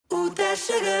that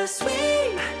sugar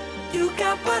sweet. You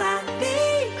got what I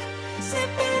need,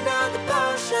 sipping on the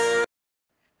potion.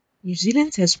 New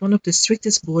Zealand has one of the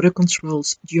strictest border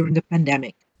controls during the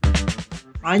pandemic.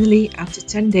 Finally, after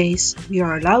 10 days, we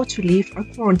are allowed to leave our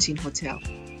quarantine hotel.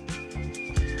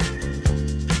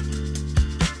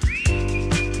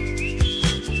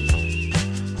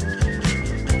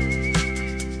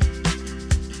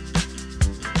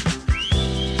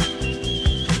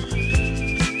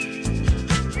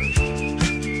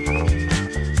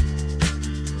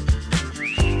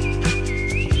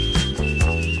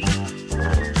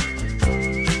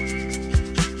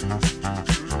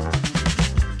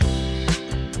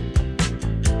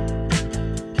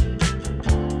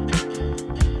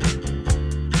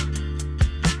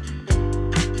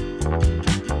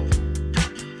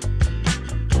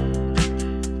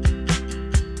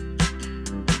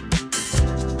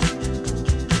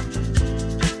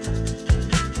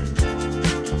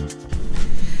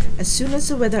 As soon as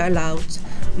the weather allowed,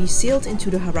 we sailed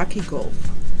into the Hauraki Gulf.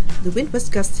 The wind was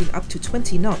gusting up to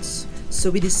 20 knots,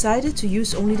 so we decided to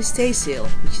use only the staysail,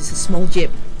 which is a small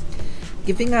jib,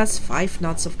 giving us 5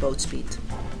 knots of boat speed.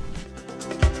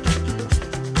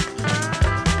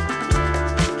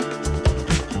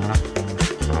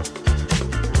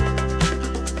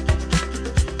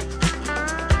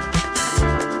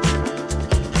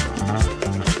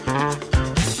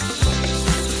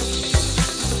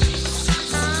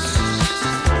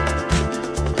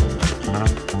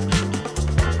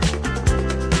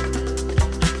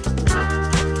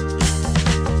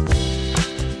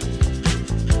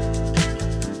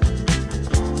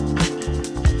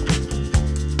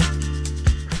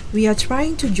 We are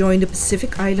trying to join the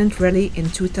Pacific Island Rally in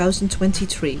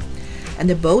 2023, and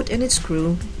the boat and its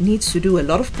crew needs to do a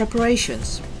lot of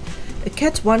preparations. A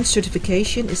Cat 1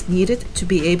 certification is needed to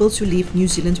be able to leave New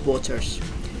Zealand waters.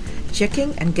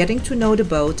 Checking and getting to know the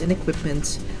boat and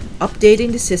equipment,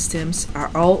 updating the systems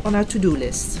are all on our to-do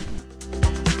list.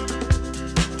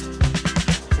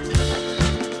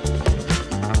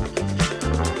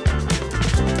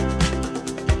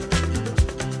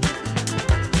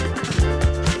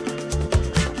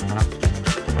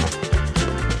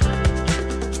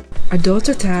 Our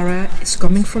daughter Tara is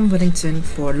coming from Wellington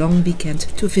for a long weekend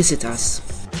to visit us.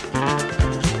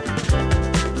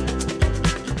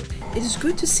 It is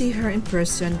good to see her in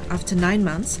person after 9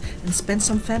 months and spend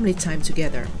some family time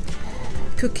together.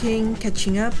 Cooking,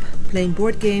 catching up, playing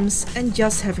board games and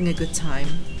just having a good time.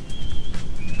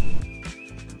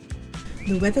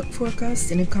 The weather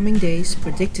forecast in the coming days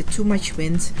predicted too much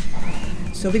wind,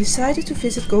 so we decided to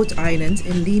visit Goat Island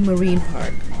in Lee Marine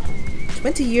Park.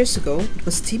 20 years ago, it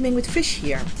was teeming with fish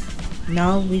here.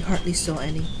 Now we hardly saw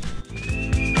any.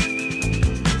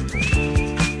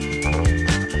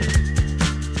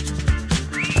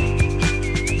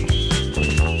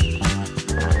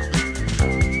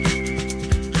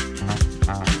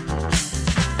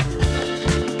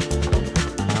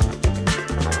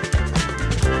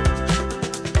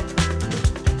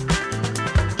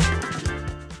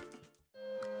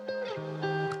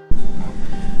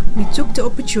 We took the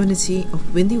opportunity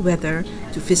of windy weather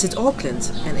to visit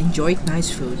Auckland and enjoyed nice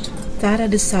food. Tara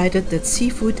decided that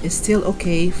seafood is still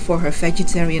okay for her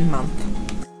vegetarian month.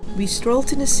 We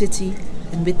strolled in the city,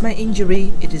 and with my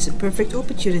injury it is a perfect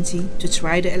opportunity to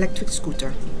try the electric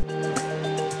scooter.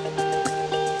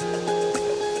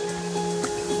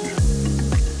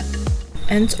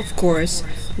 And of course,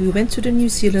 we went to the New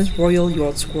Zealand Royal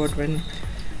Yacht Squadron,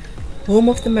 home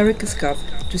of the America's Cup,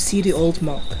 to see the old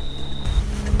Mock.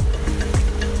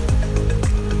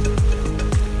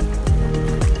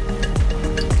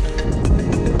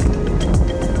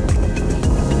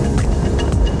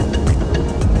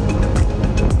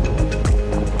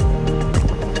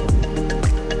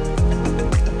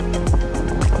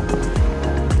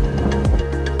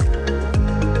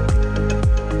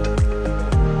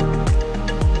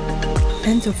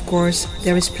 And of course,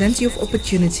 there is plenty of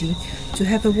opportunity to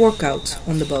have a workout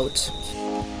on the boat.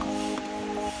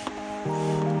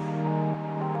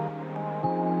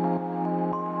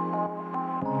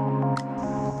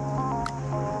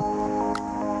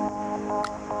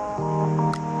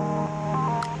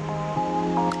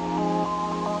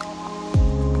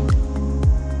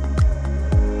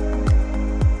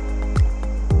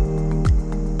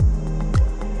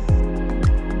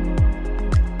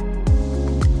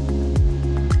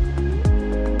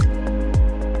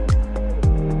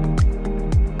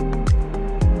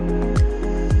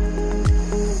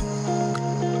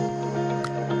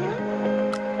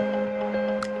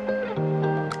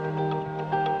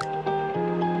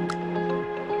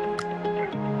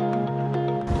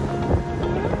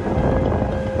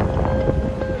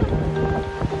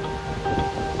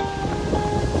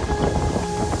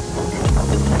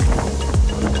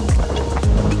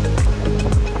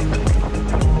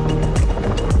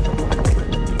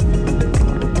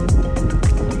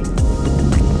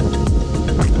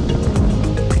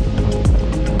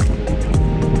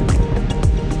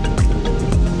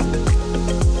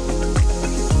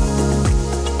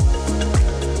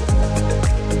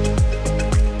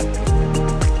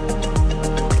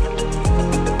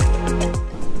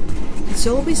 It's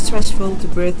always stressful to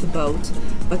berth the boat,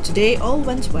 but today all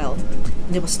went well,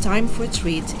 and it was time for a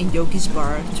treat in Yogi's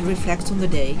bar to reflect on the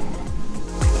day.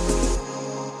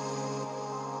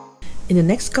 In the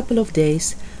next couple of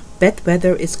days, bad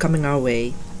weather is coming our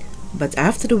way, but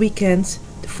after the weekend,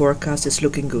 the forecast is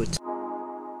looking good.